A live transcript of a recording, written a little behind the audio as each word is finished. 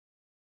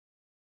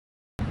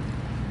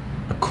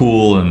a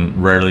cool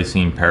and rarely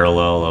seen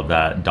parallel of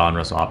that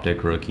Donruss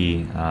Optic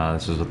rookie.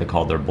 This is what they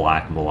call their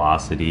Black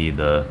Velocity.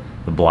 The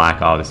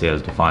black obviously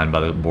is defined by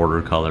the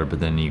border color, but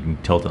then you can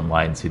tilt it in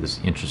light and see this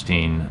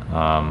interesting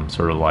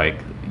sort of like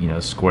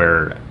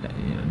square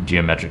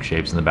geometric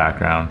shapes in the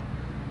background.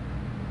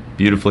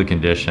 Beautifully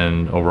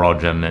conditioned, overall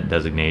gem mint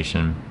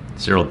designation.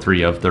 Serial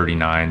 3 of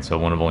 39, so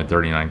one of only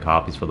 39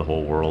 copies for the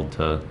whole world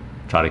to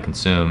try to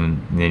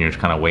consume. And then you're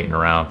just kind of waiting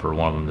around for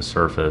one of them to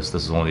surface.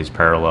 This is one of these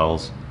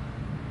parallels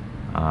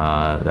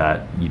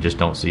that you just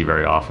don't see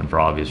very often for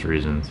obvious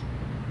reasons.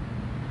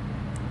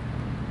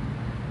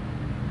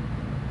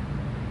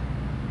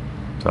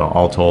 So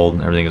all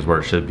told, everything is where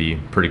it should be.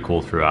 Pretty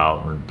cool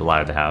throughout. We're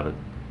delighted to have it.